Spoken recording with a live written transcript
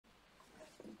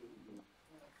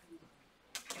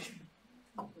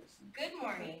Good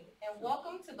morning, and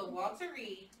welcome to the Walter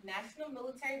Reed National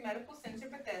Military Medical Center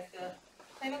Bethesda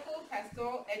Clinical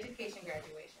Pastoral Education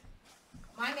Graduation.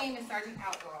 My name is Sergeant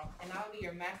Outlaw, and I will be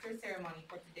your master of ceremony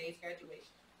for today's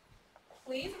graduation.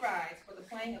 Please rise for the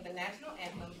playing of the national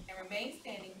anthem and remain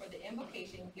standing for the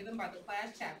invocation given by the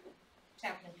class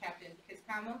chaplain, Captain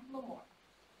Kiskama Lamore.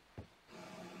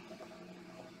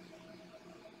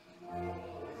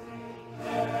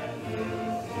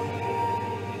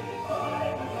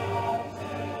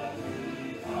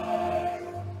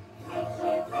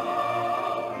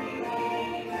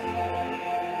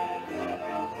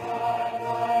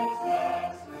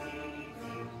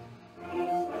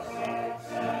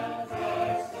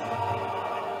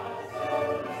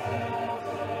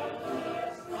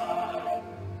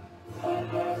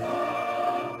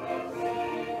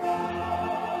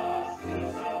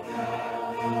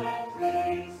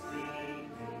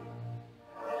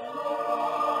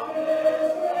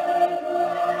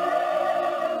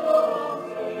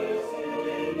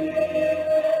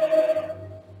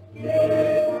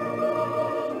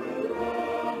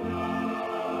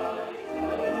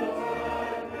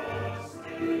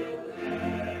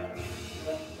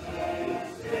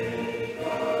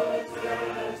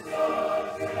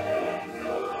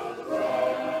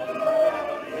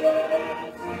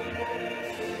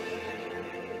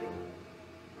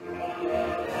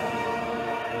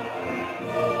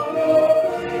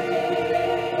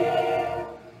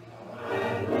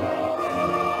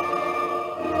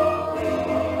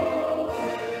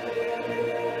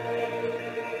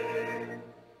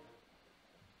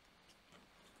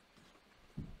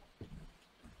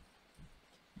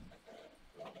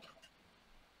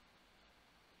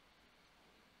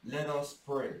 Let us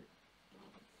pray.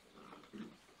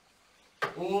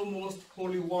 O most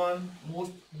holy one,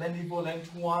 most benevolent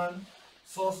one,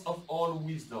 source of all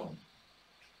wisdom,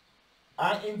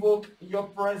 I invoke your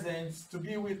presence to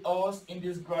be with us in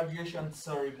this graduation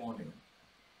ceremony.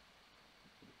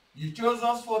 You chose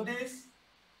us for this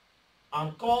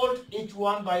and called each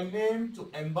one by name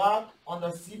to embark on the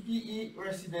CPE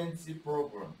residency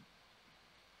program.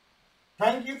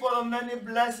 Thank you for the many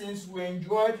blessings we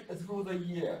enjoyed through the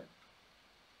year.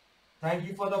 Thank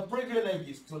you for the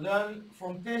privileges to learn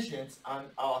from patients and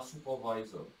our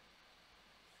supervisor.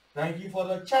 Thank you for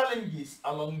the challenges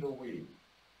along the way.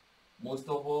 Most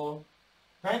of all,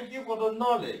 thank you for the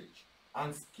knowledge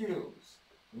and skills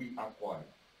we acquire.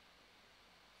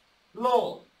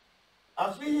 Lord,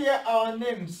 as we hear our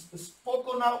names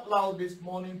spoken out loud this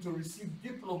morning to receive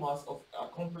diplomas of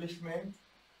accomplishment,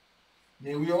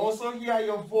 may we also hear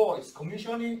your voice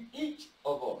commissioning each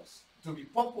of us to be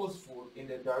purposeful in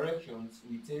the directions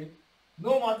we take,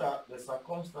 no matter the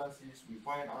circumstances we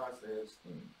find ourselves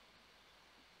in.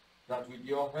 That with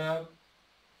your help,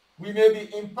 we may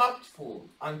be impactful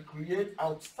and create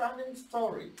outstanding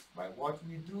stories by what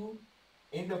we do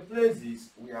in the places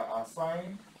we are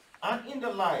assigned and in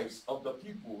the lives of the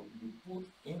people you put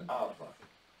in our path.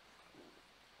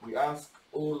 We ask,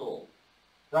 O Lord,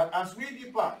 that as we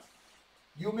depart,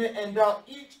 you may endow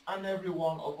each and every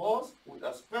one of us with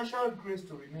a special grace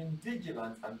to remain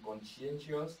vigilant and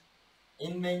conscientious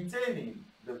in maintaining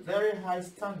the very high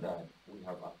standard we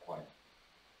have acquired.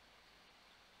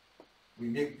 We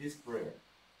make this prayer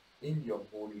in your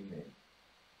holy name.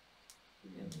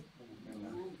 Amen.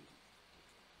 Amen.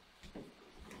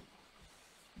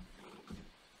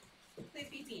 Please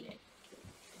be seated.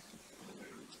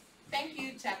 Thank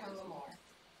you, Chaplain Lamore.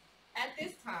 At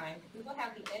this time, we will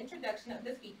have the introduction of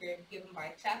the speaker given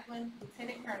by Chaplain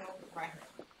Lieutenant Colonel Ryher.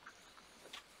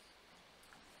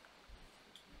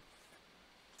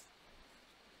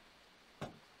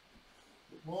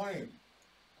 Good morning.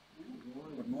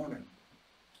 Good morning.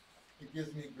 It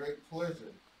gives me great pleasure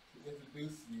to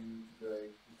introduce you today,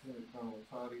 Lieutenant Colonel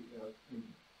Toddy L.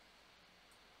 England.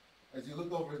 As you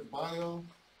look over his bio,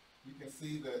 you can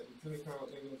see that Lieutenant Colonel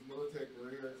England's military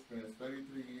career spans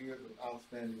 33 years of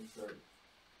outstanding service.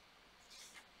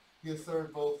 He has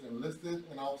served both enlisted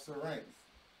and officer ranks,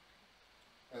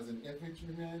 as an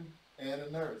infantryman and a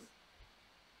nurse.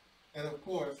 And of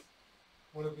course,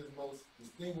 one of his most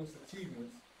distinguished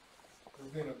achievements was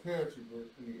being a paratrooper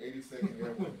in the 82nd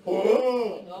Airborne.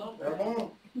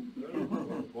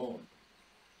 Boom.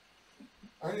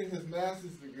 Earning his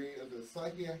master's degree as a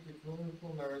psychiatric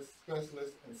clinical nurse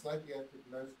specialist and psychiatric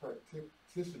nurse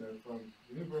practitioner from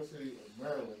the University of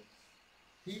Maryland,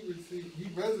 he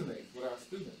resonates with our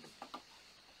students.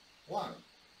 Why?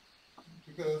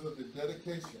 Because of the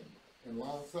dedication and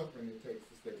long suffering it takes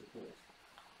to stay the course,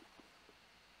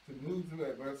 to move through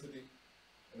adversity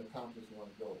and accomplish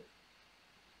one's goal.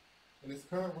 In his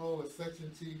current role as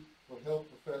Section Chief for Health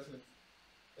Professions,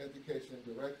 Education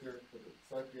Director for the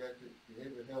Psychiatric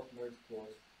Behavioral Health Nurse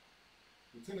course,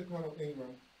 Lieutenant Colonel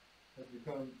Ingram has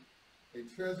become a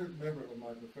treasured member of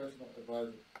my professional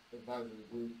advisory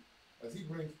group as he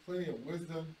brings plenty of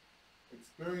wisdom,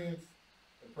 experience,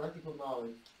 and practical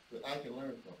knowledge that I can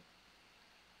learn from.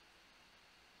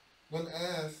 When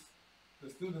asked, the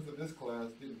students of this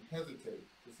class didn't hesitate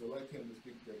to select him to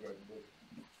speak at their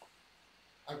graduation.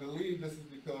 I believe this is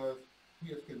because he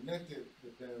has connected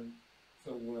with them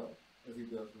so well as he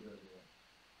does with everyone.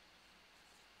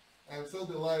 I am so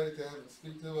delighted to have him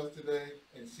speak to us today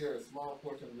and share a small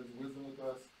portion of his wisdom with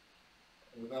us.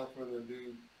 And without further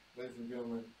ado, ladies and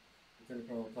gentlemen, Lieutenant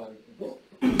Colonel Todd.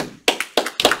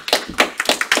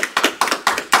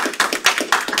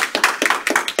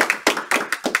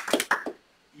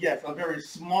 Yes, a very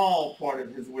small part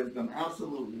of his wisdom.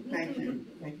 Absolutely. Thank you.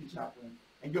 Thank you, Chaplain.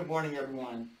 And good morning,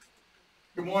 everyone.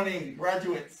 Good morning,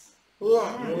 graduates.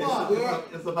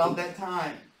 It's about that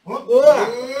time.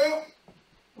 I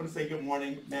want to say good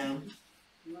morning, ma'am,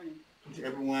 to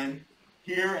everyone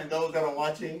here and those that are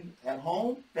watching at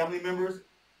home, family members.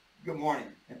 Good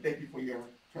morning, and thank you for your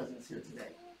presence here today.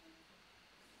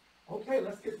 Okay,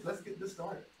 let's get this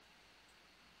started.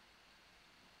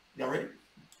 Y'all ready?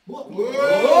 All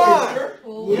right,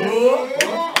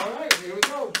 here we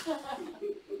go.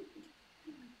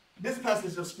 This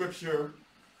passage of scripture,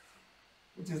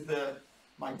 which is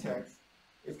my text,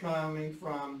 is coming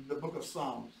from the book of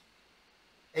Psalms,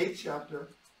 8th chapter.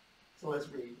 So let's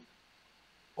read.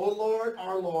 O Lord,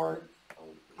 our Lord,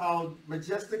 how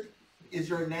majestic is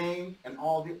your name in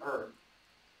all the earth.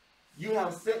 You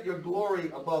have set your glory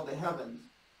above the heavens.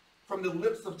 From the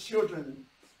lips of children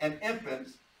and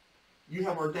infants, you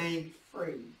have ordained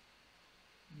praise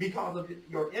because of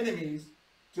your enemies,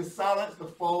 to silence the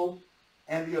foe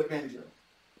and the avenger.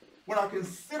 When I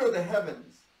consider the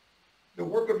heavens, the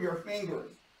work of your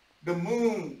fingers, the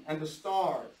moon and the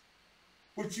stars,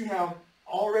 which you have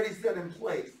already set in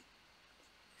place,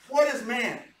 what is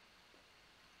man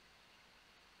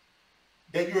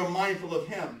that you are mindful of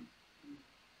him?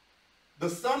 The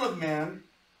Son of Man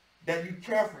that you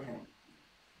care for him.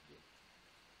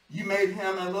 You made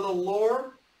him a little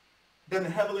lower than the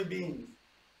heavenly beings,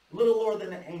 a little lower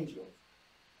than the angels,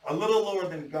 a little lower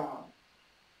than God.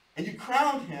 And you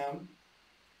crowned him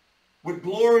with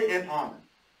glory and honor.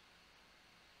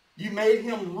 You made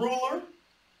him ruler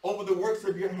over the works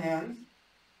of your hands.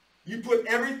 You put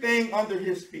everything under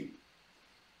his feet.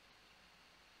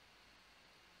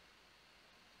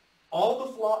 All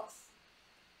the flocks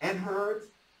and herds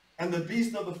and the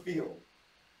beasts of the field,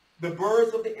 the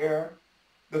birds of the air,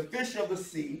 the fish of the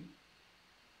sea,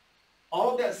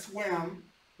 all that swim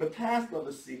the path of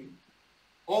the sea.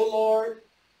 O Lord,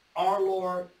 our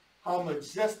Lord, how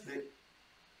majestic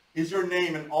is your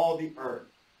name in all the earth.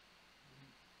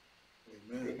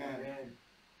 Amen. Amen.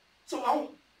 So I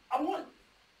want,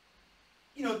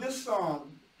 this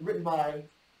song written by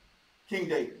King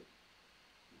David.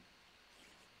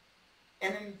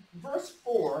 And in verse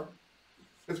 4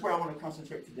 is where I want to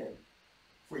concentrate today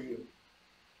for you.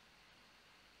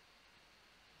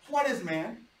 What is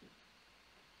man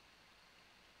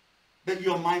that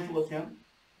you are mindful of him?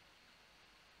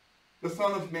 The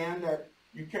Son of Man that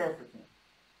you care for him.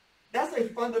 That's a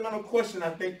fundamental question,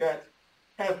 I think, that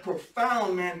has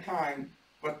profound mankind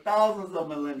for thousands of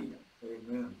millennia.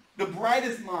 Amen. The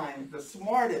brightest minds, the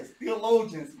smartest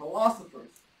theologians, philosophers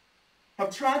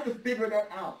have tried to figure that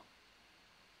out.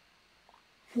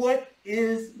 What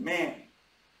is man?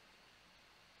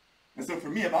 And so for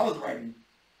me, if I was writing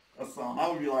a song, I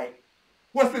would be like,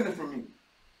 what's in it for me?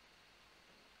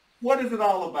 What is it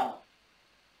all about?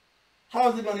 How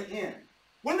is it going to end?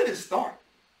 When did it start?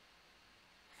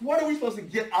 What are we supposed to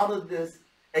get out of this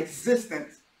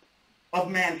existence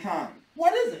of mankind?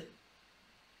 What is it?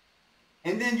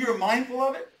 And then you're mindful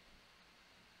of it?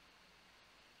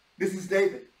 This is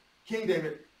David, King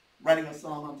David, writing a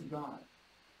song unto God.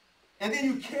 And then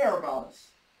you care about us.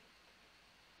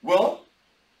 Well,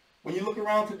 when you look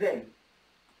around today,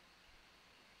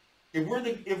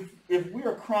 if we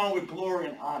are crowned with glory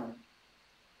and honor,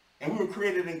 and we were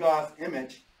created in God's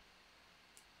image,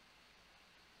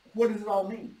 what does it all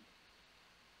mean?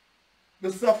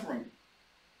 The suffering,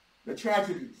 the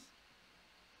tragedies,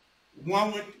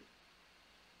 one would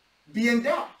be in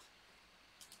doubt.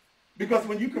 Because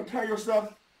when you compare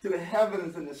yourself to the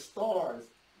heavens and the stars,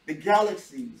 the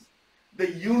galaxies,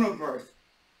 the universe,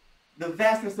 the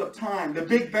vastness of time, the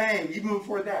Big Bang, even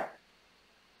before that,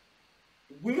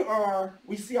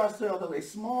 we see ourselves as a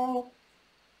small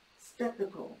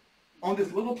spectacle on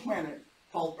this little planet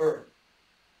called Earth.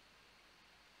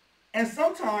 And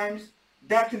sometimes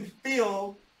that can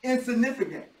feel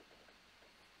insignificant.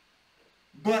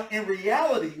 But in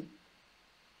reality,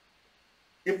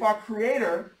 if our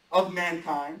creator of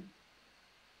mankind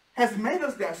has made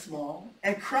us that small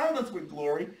and crowned us with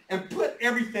glory and put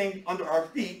everything under our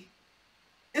feet,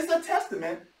 it's a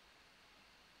testament.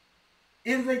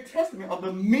 It is a testament of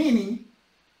the meaning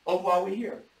of why we're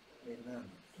here. Amen.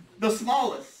 The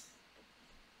smallest,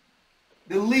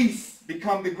 the least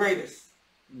become the greatest.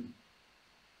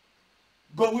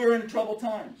 But we're in troubled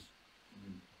times.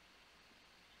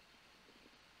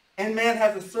 And man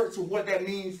has a search of what that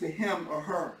means to him or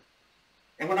her.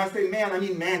 And when I say man, I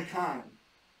mean mankind.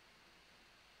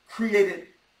 Created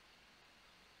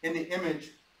in the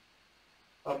image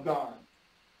of God.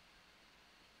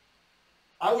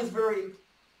 I was very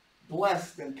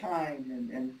blessed and kind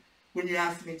and when you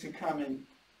asked me to come and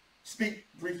speak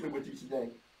briefly with you today.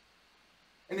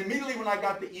 And immediately when I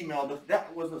got the email,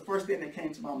 that was the first thing that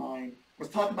came to my mind, was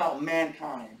talking about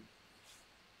mankind.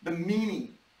 The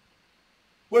meaning.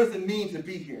 What does it mean to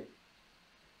be here?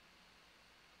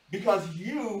 Because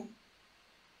you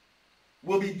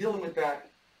will be dealing with that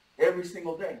every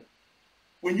single day.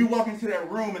 When you walk into that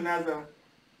room and there's a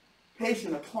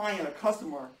patient, a client, a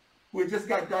customer who had just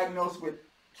got diagnosed with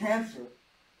cancer,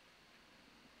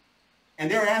 and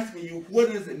they're asking you,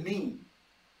 what does it mean?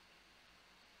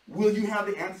 Will you have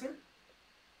the answer?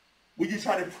 Will you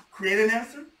try to create an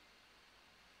answer?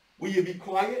 Will you be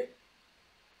quiet?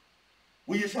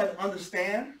 Will you try to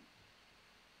understand?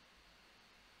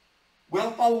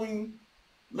 Well, following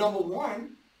level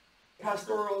 1,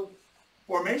 pastoral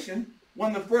formation,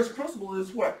 one of the first principles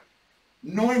is what?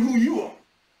 Knowing who you are.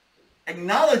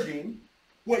 Acknowledging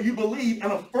what you believe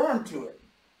and affirm to it.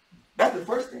 That's the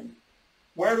first thing.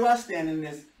 Where do I stand in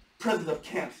this presence of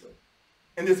cancer?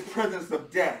 In this presence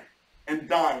of death and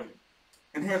dying?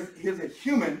 And here's a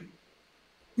human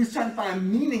who's trying to find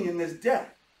meaning in this death.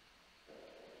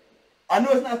 I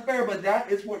know it's not fair, but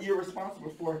that is what you're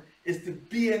responsible for, is to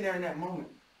be in there in that moment.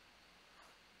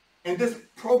 And this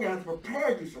program has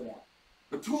prepared you for that.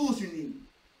 The tools you need.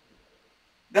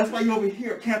 That's why you're over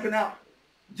here camping out,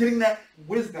 getting that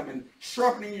wisdom and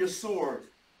sharpening your sword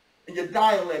and your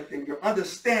dialect and your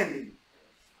understanding.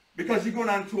 Because you're going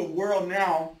out into a world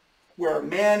now where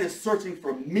man is searching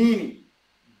for meaning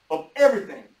of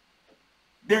everything.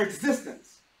 Their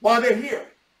existence, why they're here,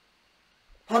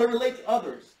 how to relate to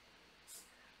others.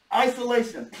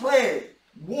 Isolation, plague,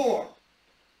 war,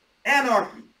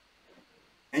 anarchy.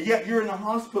 And yet you're in the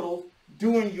hospital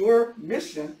doing your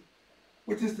mission,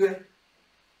 which is to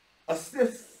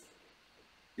assist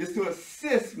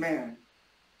man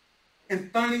in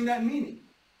finding that meaning,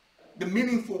 the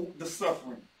meaningful, the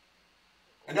suffering.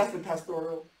 And that's the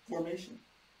pastoral formation.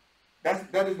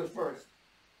 That is the first.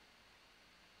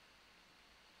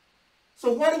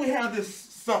 So why do we have this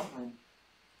suffering?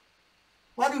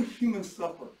 Why do humans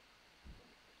suffer?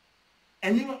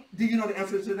 And do you know the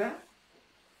answer to that?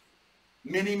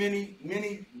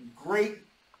 Many great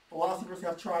philosophers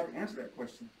have tried to answer that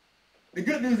question. The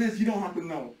good news is you don't have to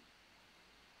know.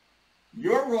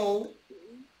 Your role,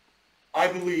 I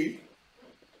believe,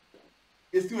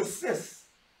 is to assist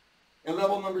in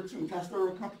level number 2,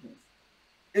 pastoral competence.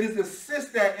 It is to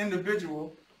assist that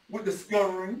individual with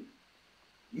discovering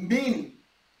meaning.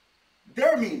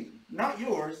 Their meaning, not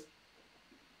yours.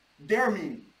 Their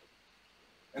meaning.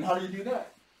 And how do you do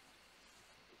that?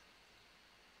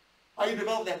 How do you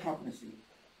develop that competency?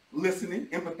 Listening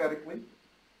empathetically,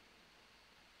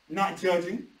 not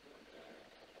judging,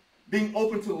 being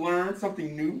open to learn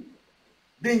something new,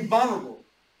 being vulnerable,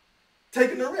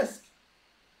 taking the risk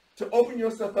to open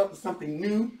yourself up to something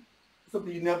new,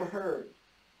 something you never heard.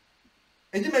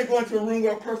 And you may go into a room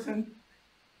where a person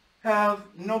has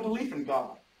no belief in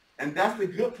God. And that's the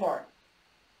good part.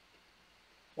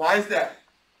 Why is that?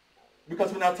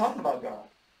 Because we're not talking about God.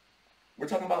 We're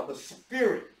talking about the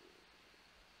spirit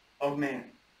of man.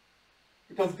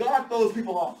 Because God throws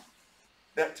people off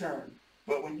that turn.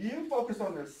 But when you focus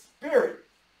on the spirit,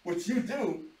 which you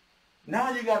do,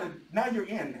 now you're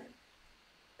in there.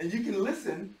 And you can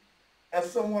listen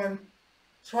as someone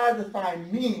tries to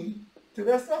find meaning to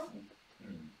their suffering.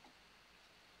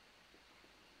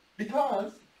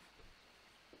 Because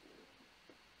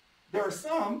there are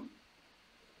some,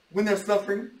 when they're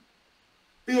suffering,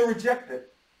 feel rejected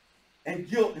and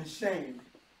guilt and shame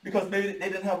because maybe they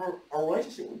didn't have a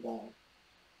relationship with God.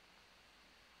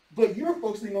 But you're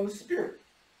focusing on the spirit,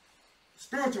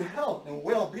 spiritual health and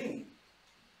well-being.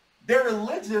 Their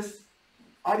religious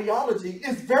ideology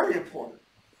is very important.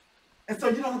 And so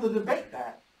you don't have to debate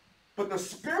that. But the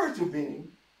spiritual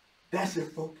being, that's your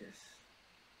focus.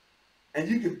 And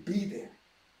you can be there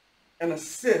and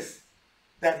assist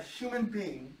that human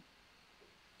being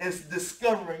is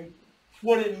discovering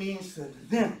what it means to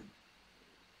them.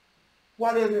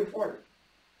 Why is it important?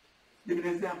 Give you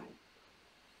an example.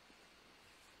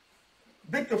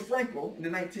 Viktor Frankl, in the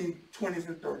 1920s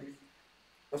and 30s,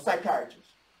 a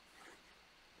psychiatrist,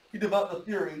 he developed a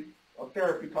theory, a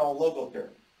therapy called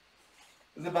logotherapy.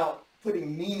 It's about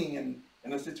putting meaning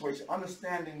in a situation,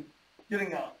 understanding,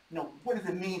 getting out, what does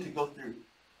it mean to go through?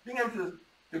 Being able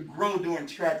to grow during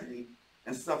tragedy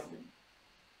and suffering.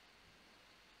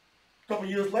 A couple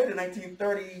years later,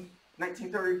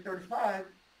 1935,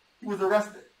 he was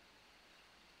arrested.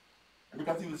 And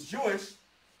because he was Jewish,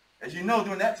 as you know,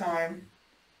 during that time,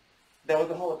 that was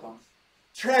the Holocaust.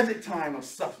 Tragic time of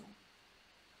suffering.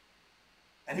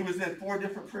 And he was in 4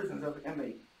 different prisons as an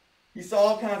inmate. He saw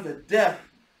all kinds of death.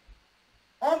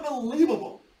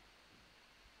 Unbelievable.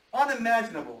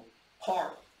 Unimaginable.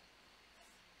 Horror.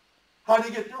 How do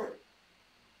you get through it?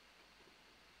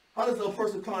 How does a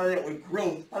person come out of that with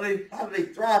growth? How do they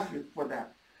thrive for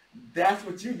that? That's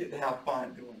what you get to have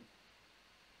fun doing.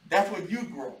 That's what you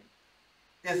grow.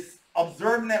 It's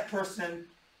observing that person,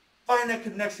 finding that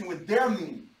connection with their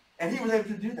meaning. And he was able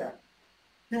to do that.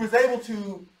 He was able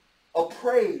to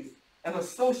appraise and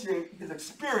associate his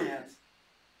experience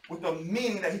with the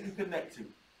meaning that he could connect to.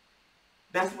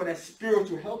 That's where that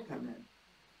spiritual health comes in.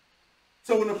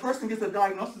 So when a person gets a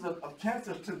diagnosis of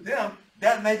cancer, to them,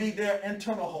 that may be their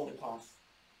internal Holocaust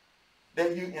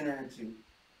that you enter into.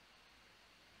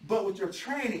 But with your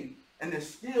training and the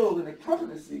skills and the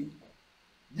competency,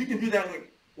 you can do that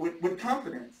with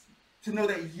confidence to know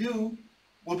that you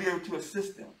will be able to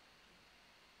assist them.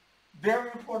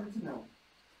 Very important to know.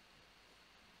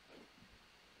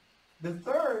 The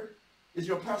third is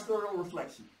your pastoral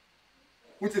reflection,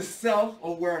 which is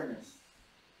self-awareness.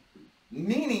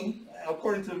 Meaning,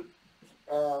 according to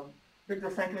Viktor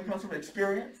Frankl, comes from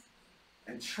experience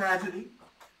and tragedy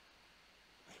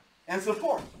and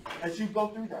support as you go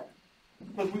through that.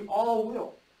 Because we all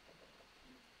will.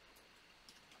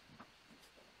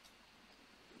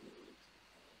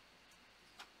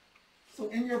 So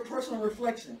in your personal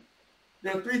reflection,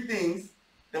 there are 3 things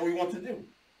that we want to do.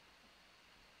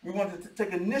 We want to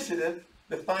take initiative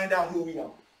to find out who we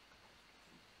are.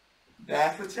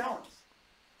 That's the challenge.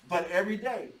 But every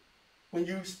day, when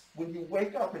you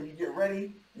wake up and you get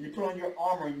ready and you put on your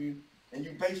armor and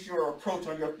you base your approach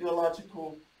on your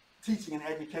theological teaching and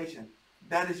education,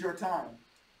 that is your time.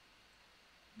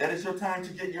 That is your time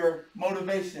to get your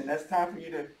motivation. That's time for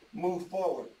you to move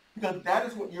forward. Because that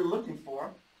is what you're looking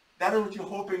for. That is what you're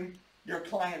hoping your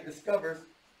client discovers,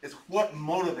 is what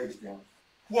motivates them.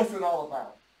 What's it all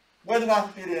about? Where do I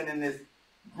fit in this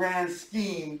grand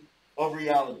scheme of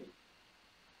reality?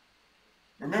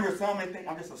 Remember, some may think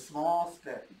I'm just a small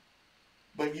speck,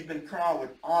 but you've been crowned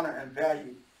with honor and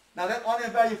value. Now, that honor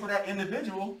and value for that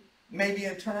individual may be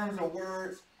in terms of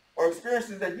words or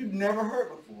experiences that you've never heard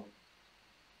before.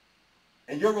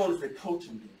 And your role is to coach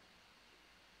them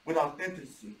with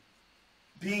authenticity,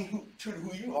 being true to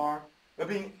who you are, but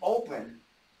being open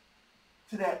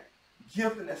to that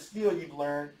gift and that skill you've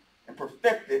learned and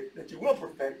perfected, that you will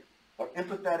perfect, of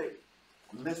empathetic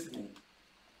listening.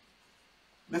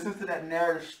 Listen to that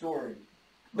narrative story.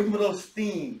 Look for those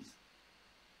themes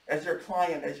as your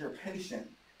client, as your patient,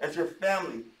 as your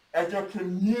family, as your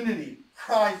community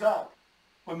cries out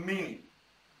for meaning.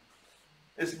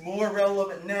 It's more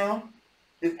relevant now.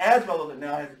 It's as relevant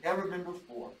now as it's ever been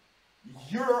before.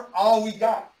 You're all we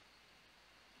got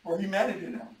for humanity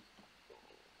now.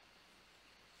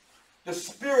 The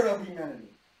spirit of humanity.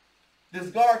 Does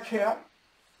God care?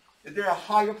 Is there a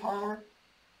higher power?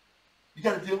 You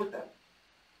got to deal with that.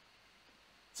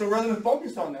 So rather than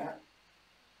focus on that,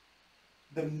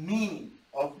 the meaning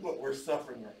of what we're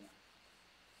suffering right now,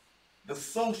 the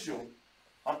social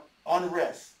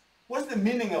unrest, what's the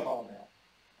meaning of all that?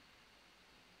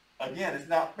 Again, it's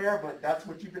not fair, but that's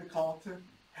what you've been called to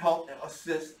help and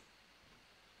assist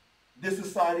this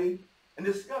society in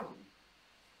discovery.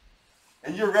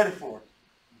 And you're ready for it.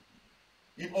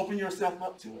 You've opened yourself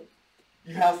up to it.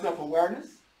 You have self-awareness.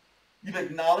 You've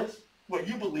acknowledged what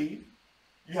you believe.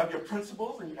 You have your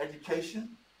principles and your education,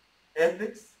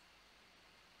 ethics,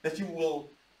 that you will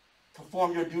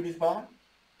perform your duties by.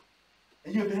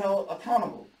 And you'll be held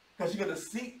accountable because you're going to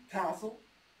seek counsel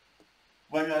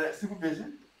when you're at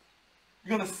supervision.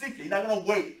 You're going to seek it. You're not going to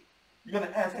wait. You're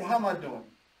going to ask, hey, how am I doing?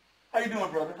 How you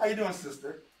doing, brother? How you doing,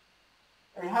 sister?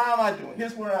 Hey, how am I doing?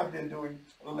 Here's what I've been doing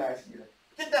for the last year.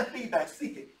 Get that feedback.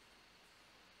 Seek it.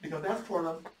 Because that's part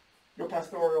of your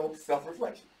pastoral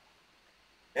self-reflection.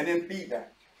 And then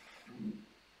feedback.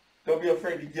 Don't be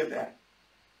afraid to give that.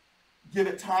 Give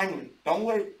it timely. Don't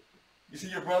wait. You see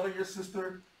your brother, your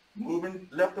sister moving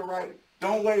left or right,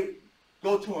 don't wait.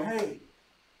 Go to them. Hey,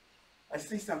 I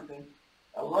see something.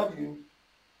 I love you.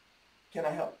 Can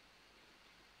I help?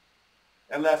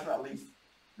 And last but not least,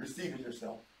 receiving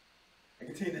yourself. And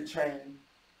continue to train,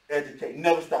 educate,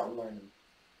 never stop learning.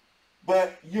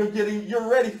 But you're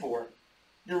ready for it.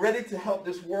 You're ready to help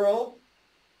this world,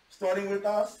 starting with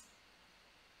us,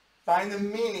 find the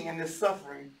meaning in this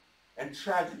suffering and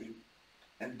tragedy.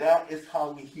 And that is how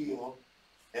we heal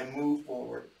and move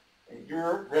forward. And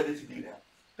you're ready to do that.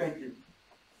 Thank you.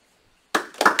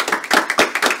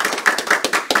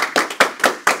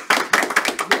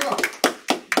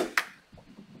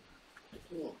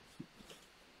 Cool.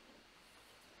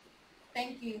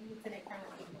 Thank you, Lieutenant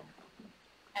Colonel Eagle.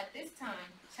 At this time,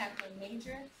 Chaplain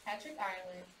Major Patrick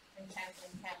Ireland and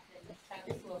Chaplain Captain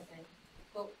Travis Wilson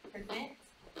will present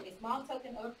a small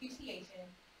token of appreciation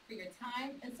for your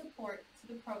time and support to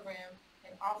the program,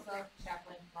 and also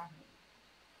Chaplain Rahim.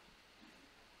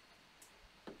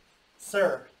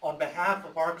 Sir, on behalf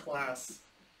of our class,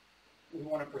 we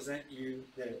want to present you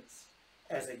this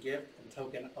as a gift and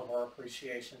token of our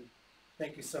appreciation.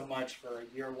 Thank you so much for a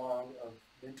year long of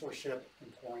mentorship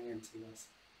and pouring into us.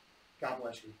 God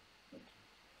bless you.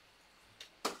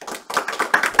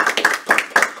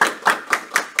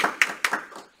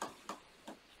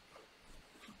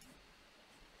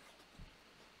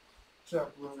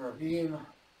 Chaplain Rahim,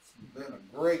 it's been a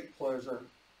great pleasure,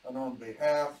 and on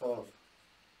behalf of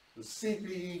the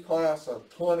CPE class of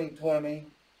 2020,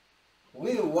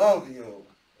 we love you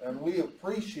and we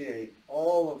appreciate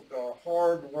all of the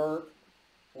hard work,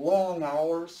 long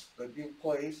hours that you've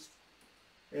placed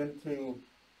into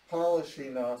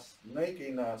polishing us,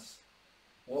 making us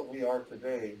what we are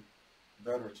today,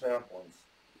 better chaplains.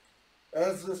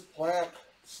 As this plaque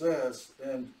says,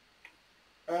 and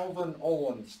Alvin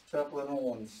Owens, Chaplain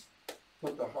Owens,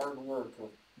 put the hard work of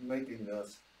making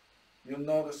this. You'll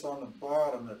notice on the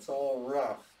bottom it's all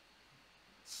rough,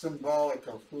 symbolic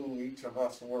of who each of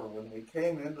us were. When we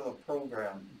came into the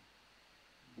program,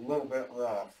 a little bit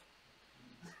rough.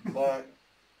 But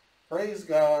praise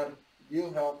God,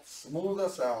 you helped smooth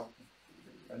us out,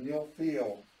 and you'll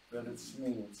feel that it's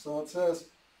smooth. So it says,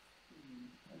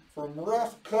 from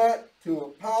rough cut to a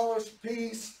polished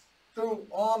piece, through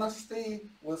honesty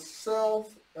with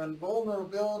self and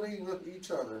vulnerability with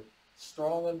each other,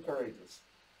 strong and courageous.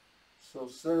 So,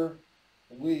 sir,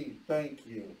 we thank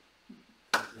you.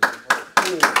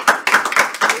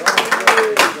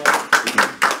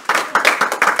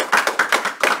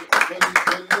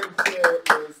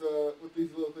 What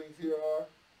these little things here are,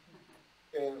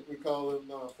 and we call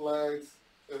them flags.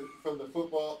 From the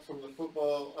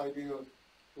football idea of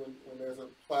when there's a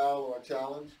foul or a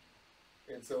challenge.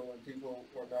 And so when people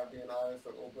are not being honest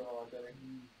or open or authentic,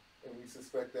 and we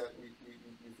suspect that, we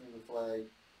threw the flag.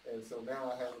 And so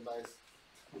now I have a nice.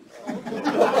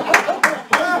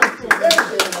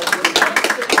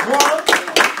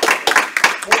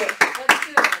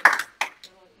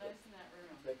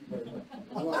 Thank you very much.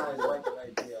 I like the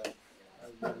idea.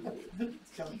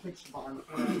 It's got a picture behind the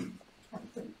flag.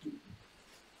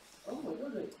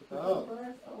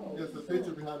 Oh, there's a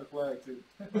picture behind the flag too.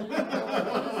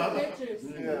 Pictures.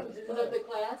 Yeah. Is it of the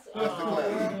class? That's the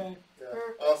class.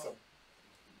 Yeah. Awesome.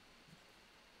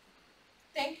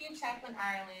 Thank you, Chaplain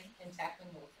Ireland and Chaplain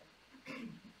Wilson.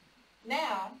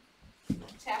 Now,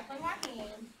 Chaplain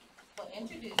Rahim will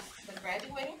introduce the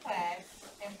graduating class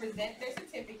and present their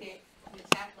certificate to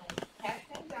Chaplain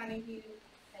Captain Donahue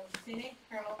and Lieutenant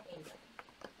Colonel Ingram.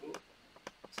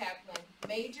 Chaplain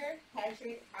Major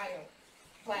Patrick Ireland,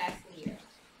 class leader.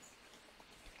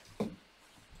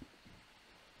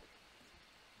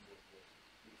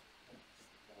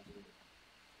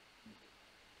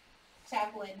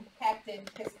 Chaplain Captain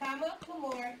Kiskama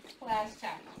Kumor, class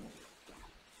chaplain.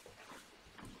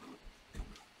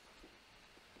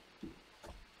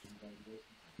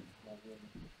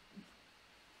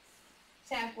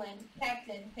 Chaplain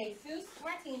Captain Jesus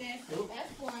Martinez,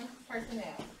 S1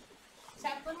 personnel.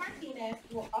 Chaplain Martinez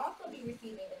will also be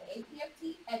receiving an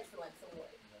APFT Excellence Award.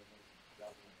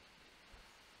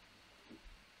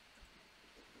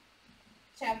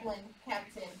 Chaplain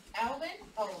Captain Alvin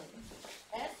Owens,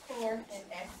 S4 and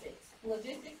S6,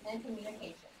 Logistics and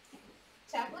Communications.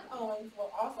 Chaplain Owens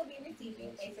will also be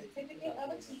receiving a Certificate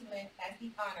of Achievement as the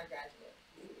Honor Graduate.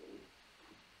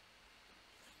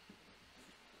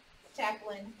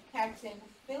 Chaplain Captain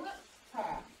Philip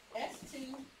Ta,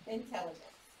 S2 Intelligence.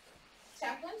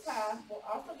 Chaplain Ta will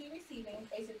also be receiving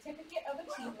a Certificate of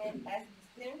Achievement as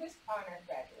Distinguished Honor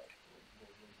Graduate.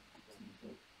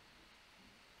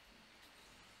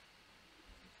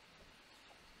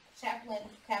 Chaplain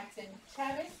Captain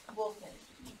Travis Wilson,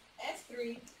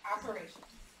 S3 Operations.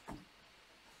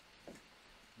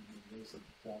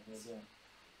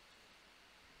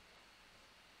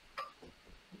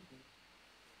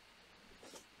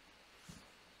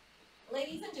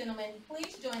 Ladies and gentlemen,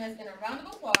 please join us in a round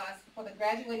of applause for the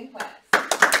graduating class.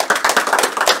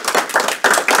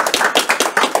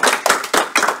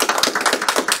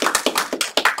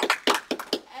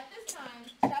 At this time,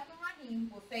 Chaplain Raheem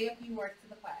will say a few words to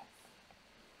the class.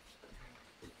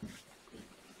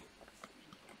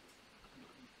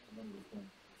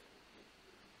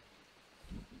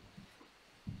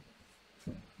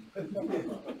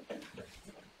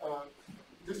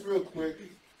 Just real quick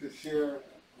to share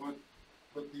what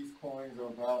these coins are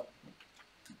about.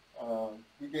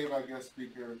 We gave our guest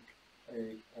speaker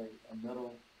a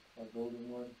medal, a golden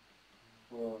one,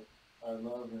 for our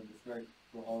love and respect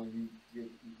for all you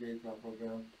gave to our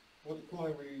program. What the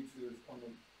coin reads is on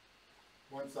the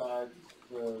one side,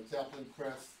 the chaplain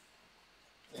crest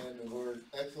and the words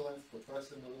excellence,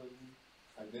 professionalism,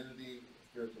 identity, and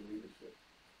spiritual leadership,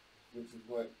 which is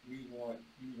what we want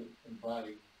you to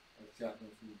embody as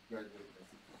chaplains who graduate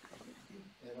next year.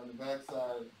 And on the back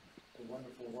side, the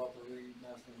wonderful Walter Reed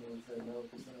National Military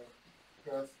Medical Center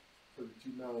crest, so that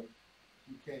you know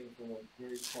you came from a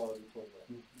great quality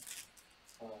program.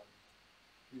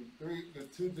 The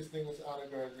two distinguished honor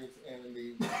graduates and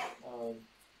the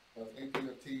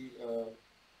APFT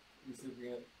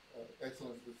recipient,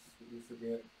 excellence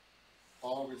recipient,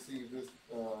 all received this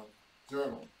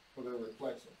journal for their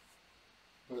reflection.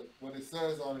 But what it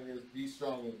says on it is be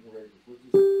strong and courageous, which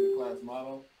is the class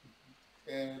motto.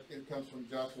 And it comes from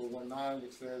Joshua 1:9,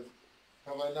 which says,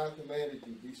 have I not commanded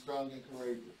you, be strong and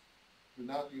courageous. Do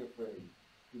not be afraid.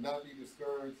 Do not be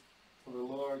discouraged, for the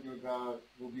Lord your God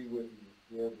will be with you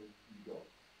wherever you go.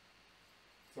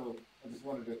 So I just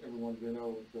wanted everyone to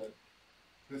know that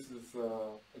this is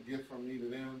a gift from me to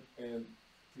them, and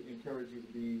to encourage you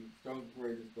to be strong and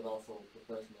courageous, but also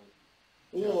professional.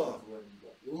 Wherever you go.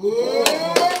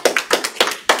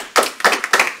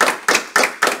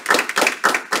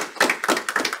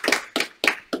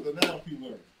 So now a few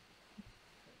words.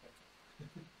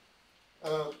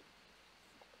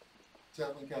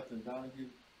 Chaplain Captain Donahue,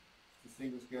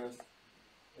 distinguished guests,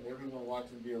 and everyone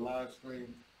watching via live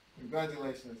stream,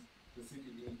 congratulations to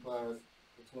CPE class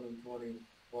for 2020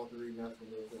 Walter Reed National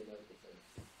Military Medical Center.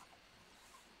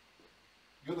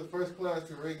 You're the first class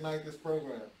to reignite this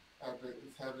program after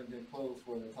it's having been closed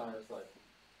for an entire cycle.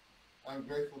 I'm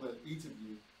grateful that each of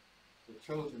you have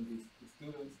chosen these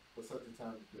students for such a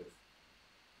time as this.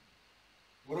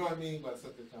 What do I mean by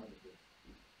such a time as this?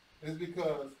 It's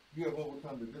because you have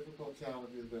overcome the difficult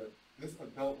challenges that this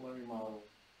adult learning model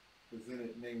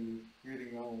presented, namely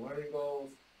creating your own learning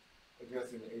goals,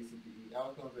 addressing the ACPE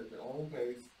outcomes at your own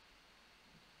pace,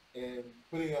 and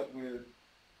putting up with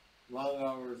long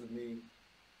hours of me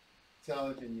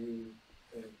challenging you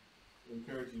and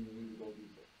encouraging you to go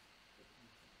deeper.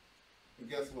 And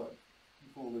guess what? You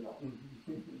pulled it off.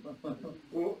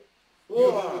 You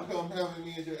have overcome having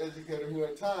me as your educator, who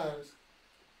at times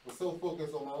was so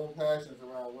focused on my own passions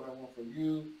around what I want for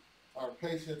you, our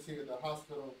patients here at the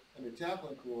hospital, and the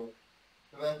chaplain corps,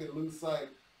 that I could lose sight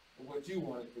of what you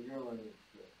wanted for your learning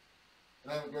experience.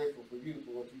 And I'm grateful for you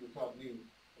for what you have taught me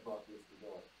about this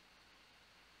regard.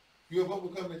 You have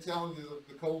overcome the challenges of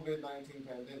the COVID-19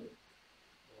 pandemic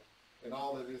and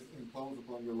all that is imposed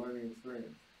upon your learning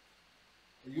experience.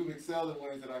 And you've excelled in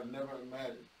ways that I've never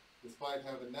imagined, despite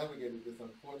having navigated this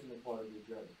unfortunate part of your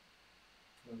journey.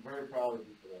 I'm very proud of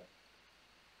you for that.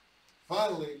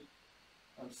 Finally,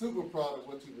 I'm super proud of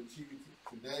what you've achieved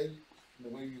today and the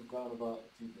way you've gone about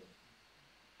achieving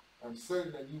it. I'm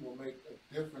certain that you will make a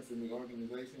difference in the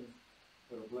organizations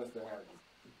that are blessed to have you.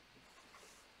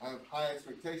 I have high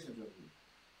expectations of you,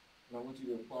 and I want you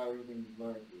to apply everything you've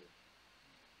learned here.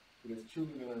 It has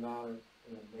truly been an honor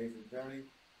and an amazing journey.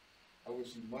 I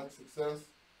wish you much success,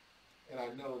 and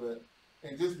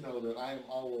just know that I am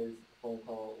always a phone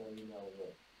call or an email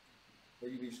away. May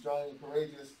you be strong and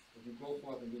courageous as you go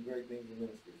forth and do great things in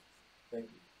ministry. Thank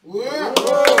you.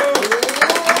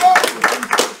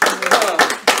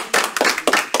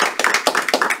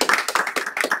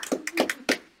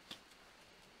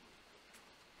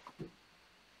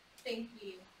 Thank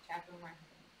you, Chaplain Raheem.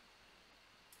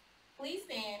 Please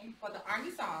stand for the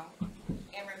Army song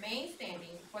and remain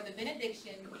standing for the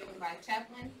benediction given by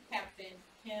Chaplain Captain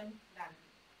Kim Donahue.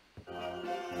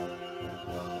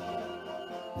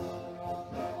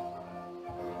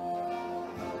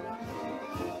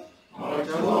 March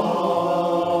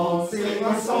along, sing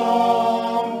a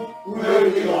song, we're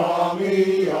the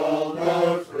army of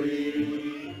the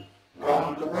free.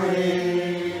 Come to praise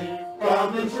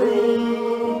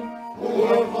true, who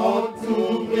have fought to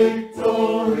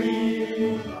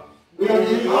victory. We are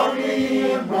the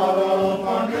army and proud of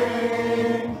our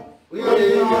name. We are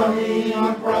the army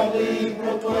and proudly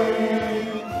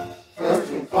proclaim.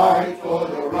 First to fight for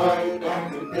the right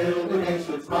and to build the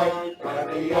nation's might, and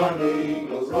the army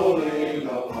goes rolling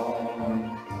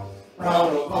along.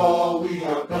 Proud of all we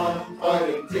have done,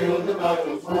 fighting till the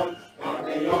battle's won, and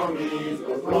the army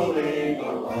goes rolling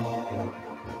along.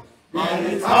 And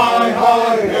it's high,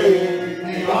 high, hey,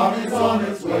 the army's on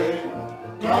its way.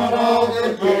 Count all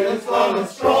the great and slow and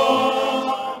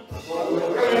strong. But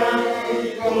wherever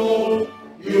you go,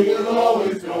 you will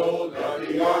always know that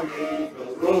the army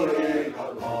goes rolling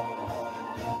along.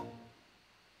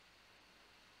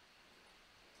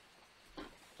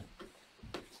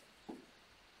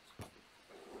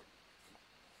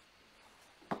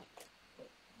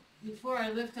 Before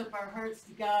I lift up our hearts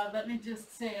to God, let me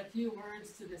just say a few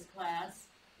words to this class.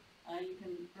 You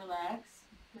can relax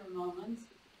for a moment.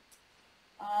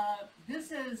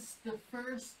 This is the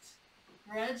first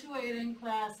graduating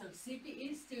class of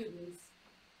CPE students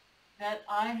that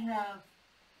I have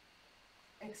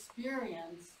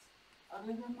experienced,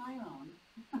 other than my own,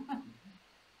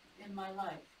 in my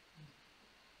life.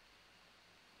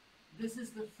 This is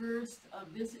the first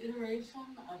of this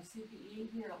iteration of CPE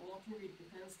here at Walter Reed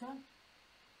Bethesda.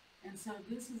 And so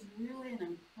this is really an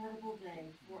incredible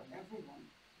day for everyone,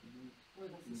 for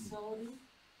the facility,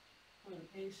 for the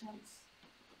patients,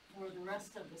 for the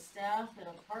rest of the staff that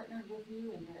have partnered with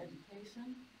you in your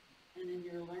education and in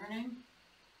your learning,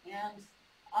 and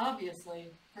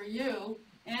obviously for you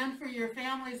and for your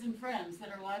families and friends that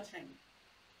are watching.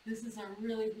 This is a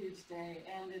really huge day,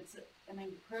 and it's an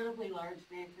incredibly large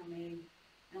day for me,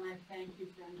 and I thank you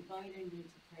for inviting me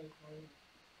to pray for you.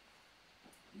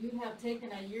 You have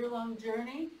taken a year-long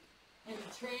journey into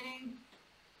training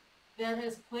that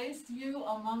has placed you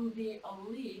among the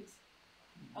elite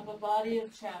of a body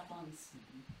of chaplains.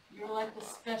 You're like the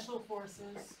special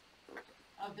forces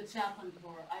of the chaplain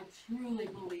corps. I truly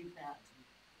believe that.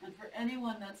 And for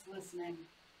anyone that's listening,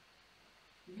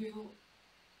 you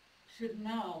should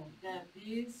know that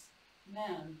these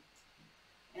men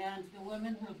and the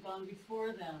women who have gone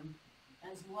before them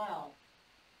as well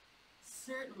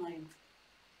certainly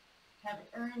have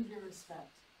earned your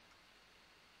respect.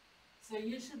 So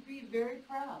you should be very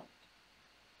proud.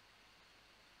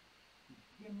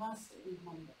 You must be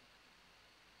humble,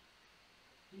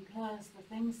 because the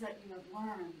things that you have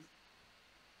learned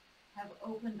have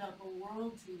opened up a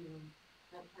world to you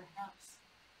that perhaps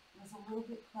was a little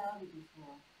bit cloudy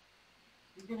before.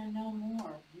 You're going to know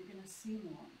more, you're going to see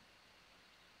more,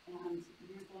 and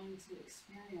you're going to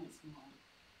experience more.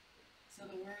 So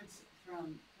the words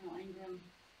from Colonel Ingram,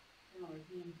 Colonel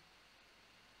Rahim,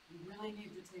 you really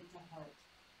need to take to heart.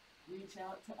 Reach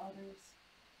out to others,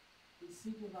 be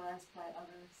supervised by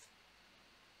others,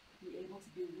 be able to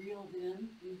be reeled in.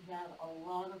 We've had a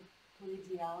lot of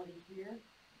collegiality here,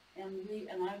 and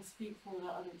I speak for the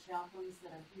other chaplains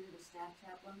that are here, the staff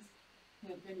chaplains, who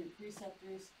have been your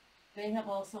preceptors. They have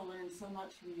also learned so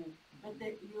much from you, but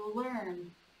you'll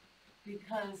learn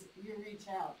because you reach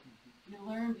out. You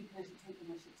learn because you take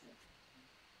initiative.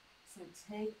 So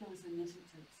take those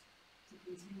initiatives to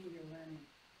continue your learning,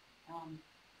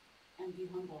 and be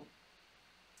humble.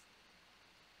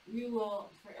 You will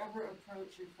forever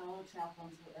approach your fellow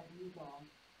chaplains wherever you go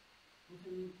with a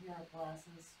new pair of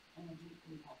glasses and a deep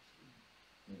compassion.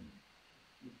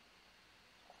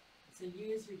 So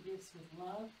use your gifts with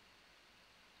love,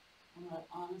 and let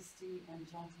honesty and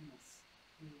gentleness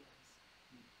be yours.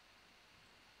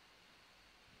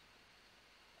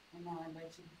 And now I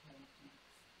invite you to pray with me.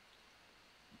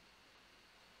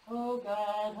 O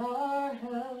God, our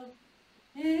help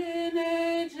in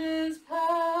ages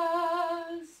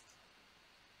past,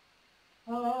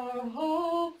 our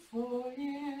hope for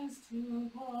years to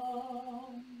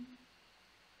come,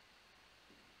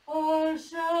 our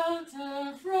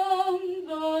shelter from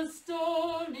the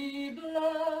stormy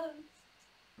blast,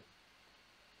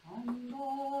 and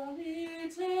our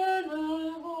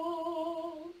eternal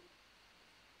hope.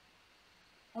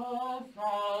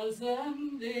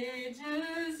 1,000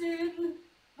 ages in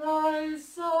thy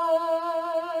sight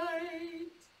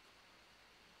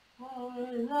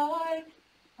are like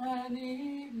an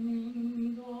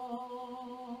evening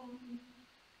dawn,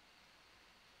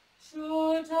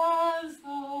 short as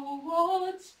the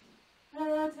watch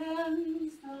that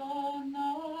ends the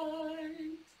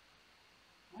night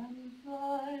and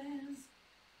flies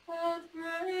at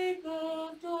break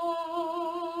of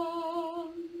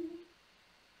dawn.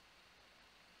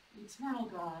 Eternal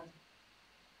God,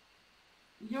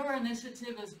 your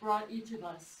initiative has brought each of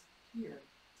us here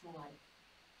to life.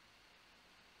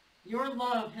 Your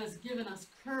love has given us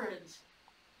courage,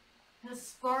 has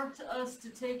sparked us to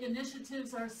take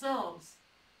initiatives ourselves,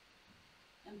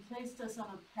 and placed us on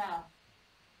a path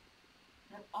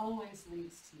that always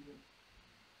leads to you.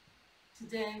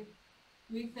 Today,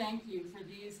 we thank you for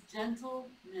these gentle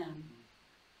men.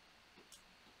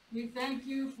 We thank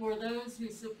you for those who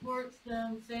support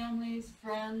them, families,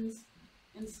 friends,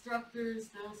 instructors,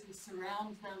 those who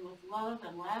surround them with love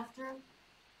and laughter,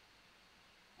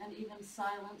 and even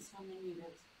silence when they need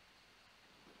it,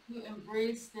 who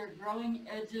embrace their growing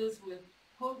edges with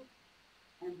hope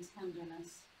and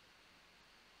tenderness,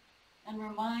 and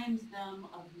remind them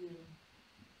of you.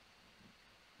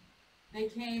 They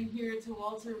came here to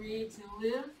Walter Reed to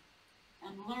live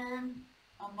and learn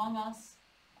among us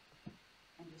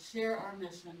and to share our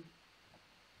mission.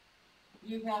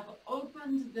 You have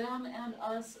opened them and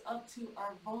us up to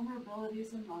our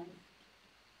vulnerabilities in life.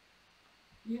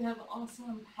 You have also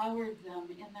empowered them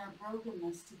in their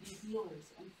brokenness to be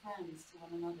healers and friends to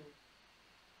one another.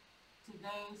 To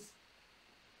those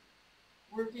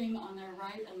working on their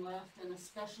right and left, and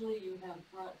especially you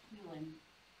have brought healing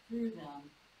through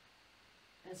them,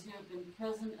 as you have been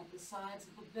present at the sides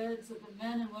of the beds of the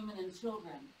men and women and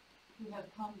children who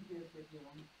have come here for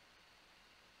healing.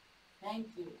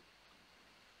 Thank you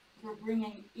for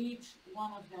bringing each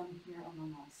one of them here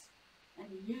among us and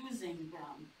using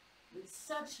them with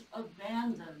such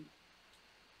abandon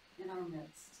in our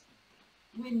midst.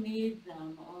 We need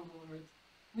them, oh Lord.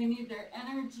 We need their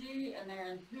energy and their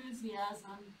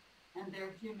enthusiasm and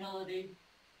their humility,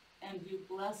 and you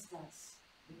blessed us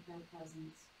with their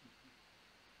presence.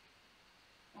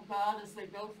 Oh God, as they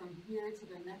go from here to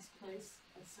their next place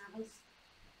of service,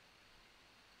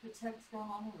 protect them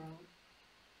on the road.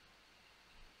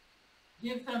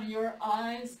 Give them your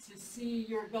eyes to see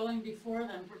you're going before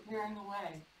them, preparing the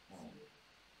way.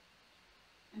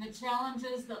 And the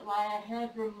challenges that lie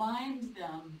ahead, remind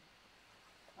them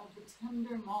of the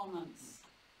tender moments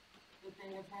that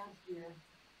they have had here.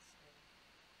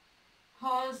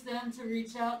 Cause them to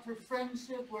reach out for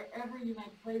friendship wherever you may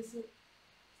place it,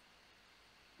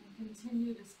 and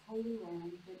continue this holy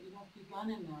land that you have begun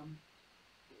in them.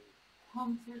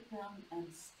 Comfort them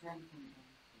and strengthen them.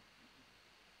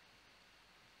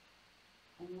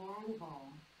 And Lord of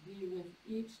all, be with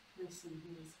each person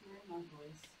who is hearing my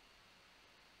voice.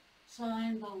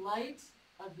 Shine the light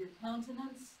of your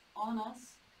countenance on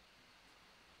us,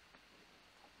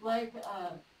 like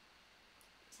a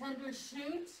tender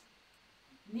shoot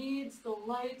needs the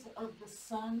light of the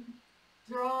sun.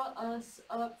 Draw us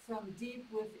up from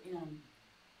deep within,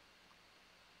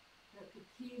 that the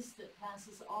peace that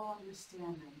passes all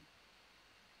understanding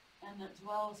and that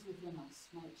dwells within us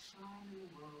might shine in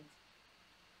the world.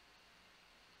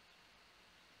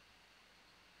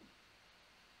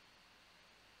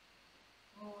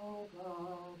 Oh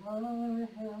God, our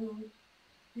help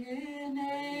in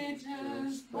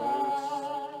ages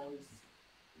past,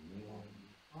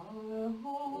 our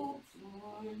hope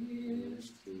for years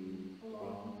to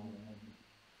come.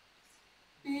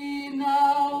 Be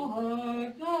now our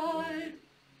guide,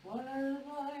 while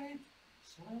light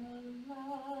shall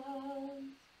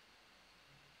rise,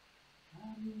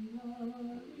 and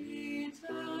our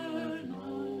eternal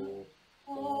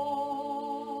home.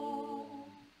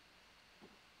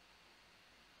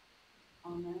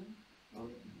 Amen.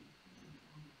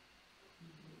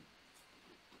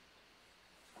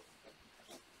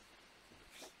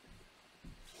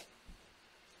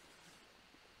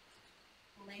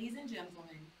 Ladies and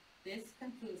gentlemen, this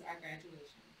concludes our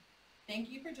graduation. Thank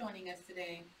you for joining us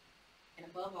today, and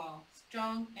above all,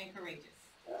 strong and courageous.